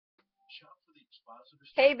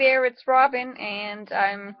Hey there, it's Robin, and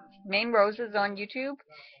I'm Main Roses on YouTube.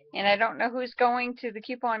 And I don't know who's going to the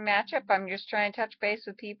coupon matchup. I'm just trying to touch base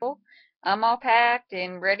with people. I'm all packed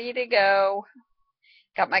and ready to go.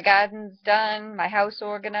 Got my gardens done, my house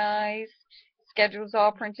organized, schedules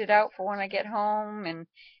all printed out for when I get home, and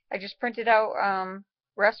I just printed out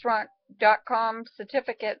restaurant.com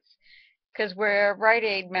certificates because we're Rite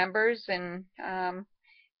Aid members, and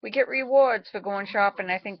we get rewards for going shopping.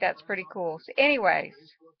 I think that's pretty cool. So anyways,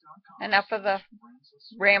 enough of the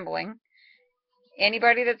rambling.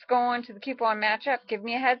 Anybody that's going to the coupon matchup, give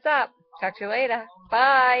me a heads up. Talk to you later.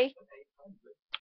 Bye.